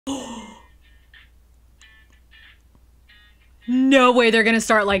No way they're gonna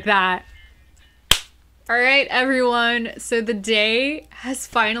start like that. All right, everyone. So the day has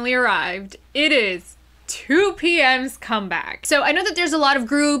finally arrived. It is 2 p.m.'s comeback. So I know that there's a lot of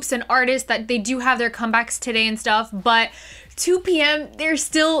groups and artists that they do have their comebacks today and stuff, but 2 p.m., they're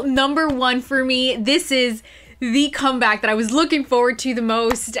still #1 for me. This is the comeback that I was looking forward to the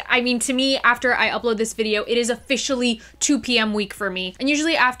most. I mean, to me, after I upload this video, it is officially 2 p.m. week for me. And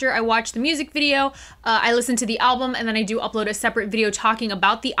usually after I watch the music video, I listen to the album and then I do upload a separate video talking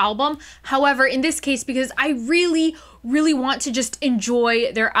about the album. However, in this case, because I really want to just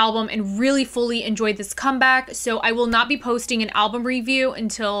enjoy their album and really fully enjoy this comeback, so I will not be posting an album review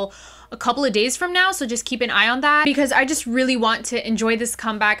until a couple of days from now, so just keep an eye on that because I just really want to enjoy this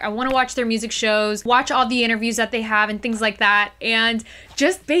comeback. I want to watch their music shows, watch all the interviews that they have and things like that, and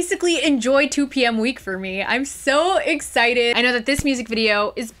just basically enjoy 2 p.m. week for me. I'm so excited. I know that this music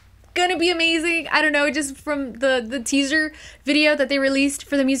video is gonna be amazing. I don't know, just from the teaser video that they released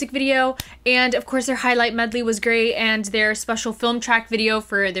for the music video, and of course their highlight medley was great, and their special film track video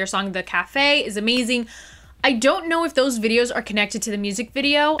for their song The Cafe is amazing. I don't know if those videos are connected to the music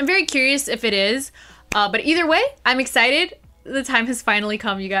video. I'm very curious if it is, but either way, I'm excited. The time has finally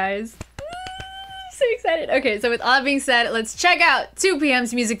come, you guys. So excited. Okay, so with all that being said, let's check out 2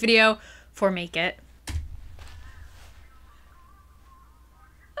 p.m.'s music video for Make It.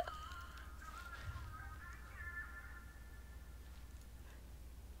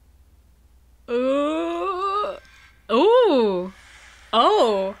 Ooh. Ooh.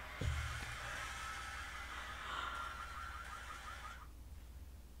 Oh.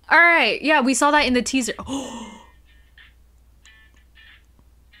 All right, yeah, we saw that in the teaser.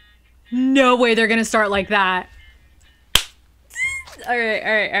 No way they're gonna start like that. All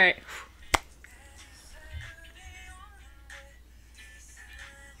right.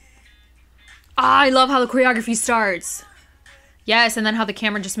 Ah, I love how the choreography starts. Yes, and then how the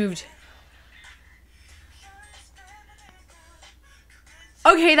camera just moved.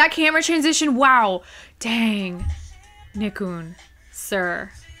 Okay, that camera transition, wow. Dang. Nichkhun,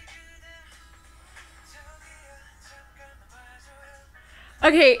 sir.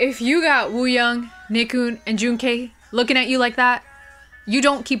 Okay, if you got Wooyoung, Nichkhun, and Junho looking at you like that, you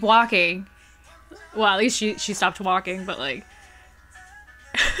don't keep walking. Well, at least she stopped walking, but like...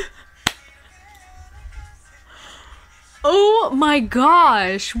 Oh my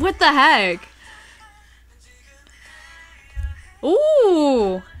gosh, what the heck?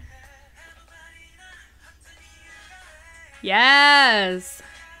 Ooh! Yes!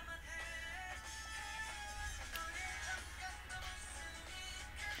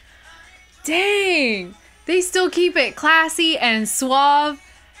 Dang! They still keep it classy and suave.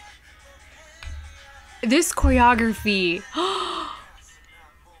 This choreography.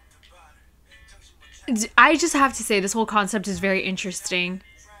 I just have to say, this whole concept is very interesting.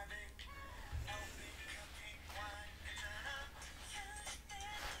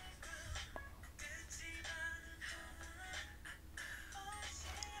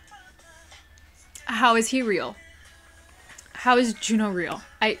 How is he real? How is Junho real?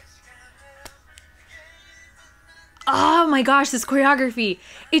 Oh my gosh, this choreography.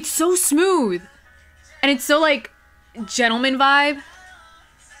 It's so smooth. And it's so like gentleman vibe.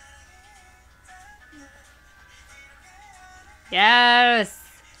 Yes.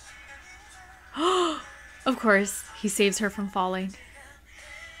 Of course, he saves her from falling.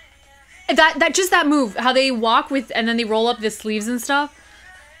 That move, how they walk with and then they roll up the sleeves and stuff.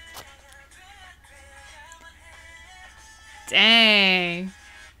 Dang.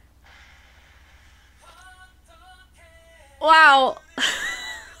 Wow.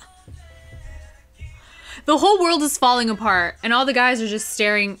 The whole world is falling apart and all the guys are just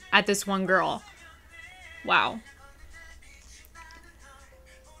staring at this one girl. Wow.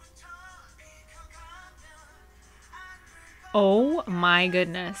 Oh my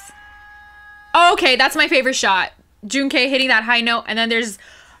goodness. Okay, that's my favorite shot. Junho hitting that high note and then there's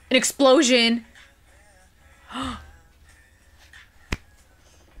an explosion.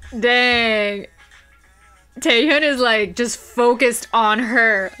 Dang. Taecyeon is like just focused on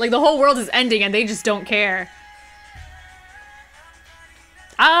her. Like the whole world is ending and they just don't care.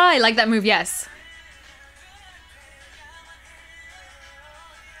 Ah, I like that move, yes.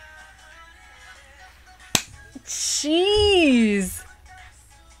 Jeez.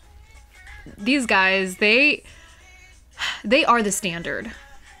 These guys, they are the standard.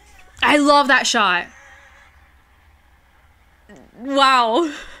 I love that shot.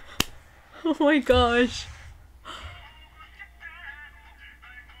 Wow. Oh my gosh.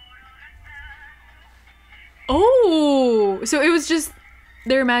 Oh, so it was just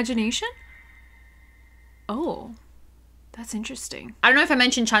their imagination? Oh, That's interesting. I don't know if I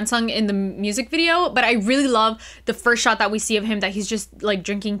mentioned Chansung in the music video, but I really love the first shot that we see of him, that he's just like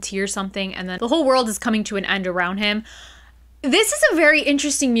drinking tea or something, and then the whole world is coming to an end around him. This is a very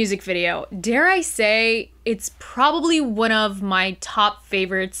interesting music video. Dare I say, it's probably one of my top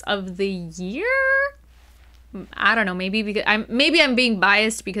favorites of the year? I don't know, maybe because I'm being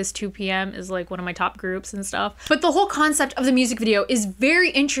biased because 2PM is like one of my top groups and stuff. But the whole concept of the music video is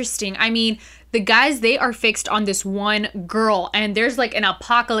very interesting. I mean, the guys, they are fixed on this one girl, and there's like an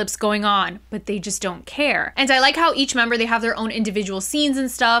apocalypse going on, but they just don't care. And I like how each member, they have their own individual scenes and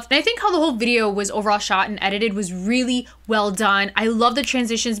stuff. And I think how the whole video was overall shot and edited was really well done. I love the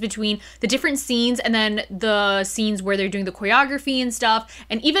transitions between the different scenes and then the scenes where they're doing the choreography and stuff,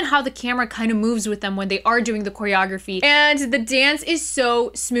 and even how the camera kind of moves with them when they are doing the choreography. And the dance is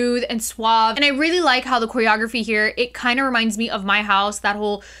so smooth and suave. And I really like how the choreography here, it kind of reminds me of My House, that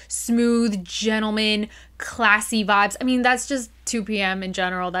whole smooth, gentleman, classy vibes. I mean, that's just 2PM in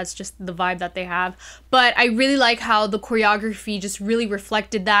general. That's just the vibe that they have. But I really like how the choreography just really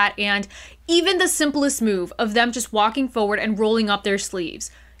reflected that, and even the simplest move of them just walking forward and rolling up their sleeves.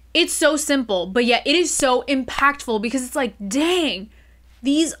 It's so simple, but yet it is so impactful because it's like, dang,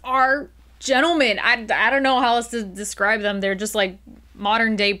 these are gentlemen. I don't know how else to describe them. They're just like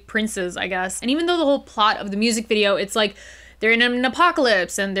modern day princes, I guess. And even though the whole plot of the music video, it's like they're in an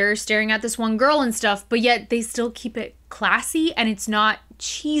apocalypse and they're staring at this one girl and stuff, but yet they still keep it classy and it's not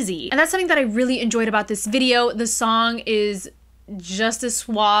cheesy. And that's something that I really enjoyed about this video. The song is just as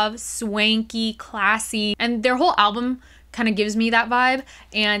suave, swanky, classy, and their whole album kind of gives me that vibe,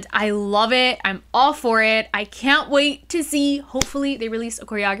 and I love it. I'm all for it. I can't wait to see, hopefully they release a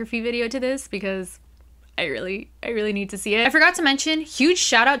choreography video to this, because I really need to see it. I forgot to mention, huge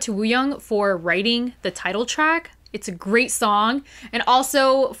shout out to Wooyoung for writing the title track. It's a great song, and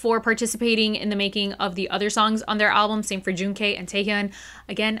also for participating in the making of the other songs on their album. Same for Junho and Taecyeon.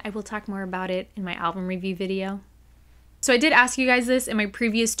 Again, I will talk more about it in my album review video. So I did ask you guys this in my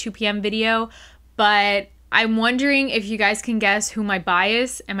previous 2PM video, but I'm wondering if you guys can guess who my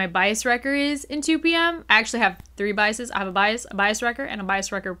bias and my bias wrecker is in 2PM. I actually have 3 biases. I have a bias wrecker, and a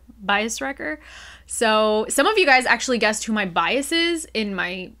bias wrecker. So some of you guys actually guessed who my bias is in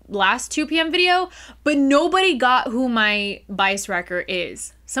my last 2PM video, but nobody got who my bias wrecker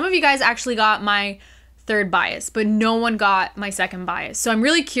is. Some of you guys actually got my 3rd bias, but no one got my 2nd bias. So I'm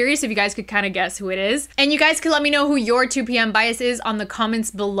really curious if you guys could kind of guess who it is. And you guys could let me know who your 2PM bias is on the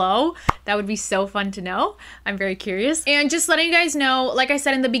comments below. That would be so fun to know. I'm very curious. And just letting you guys know, like I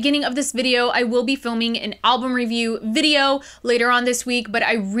said in the beginning of this video, I will be filming an album review video later on this week, but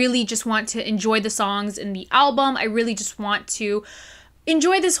I really just want to enjoy the songs in the album. I really just want to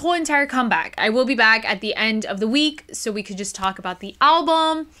enjoy this whole entire comeback. I will be back at the end of the week, so we could just talk about the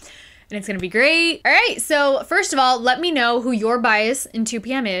album, and it's gonna be great. All right, so first of all, let me know who your bias in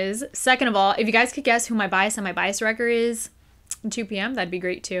 2PM is. Second of all, if you guys could guess who my bias and my bias wrecker is in 2PM, that'd be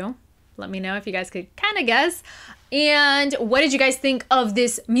great too. Let me know if you guys could kind of guess. And what did you guys think of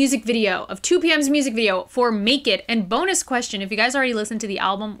this music video, of 2PM's music video for Make It? And bonus question, if you guys already listened to the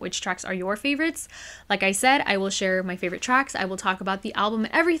album, which tracks are your favorites? Like I said, I will share my favorite tracks. I will talk about the album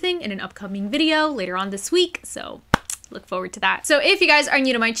and everything in an upcoming video later on this week, so look forward to that. So if you guys are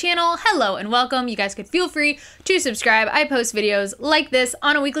new to my channel, hello and welcome. You guys could feel free to subscribe. I post videos like this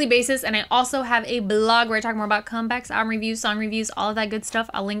on a weekly basis, and I also have a blog where I talk more about comebacks, album reviews, song reviews, all of that good stuff.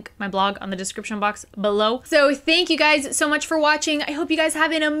 I'll link my blog on the description box below. So thank you guys so much for watching. I hope you guys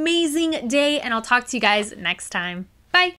have an amazing day, and I'll talk to you guys next time.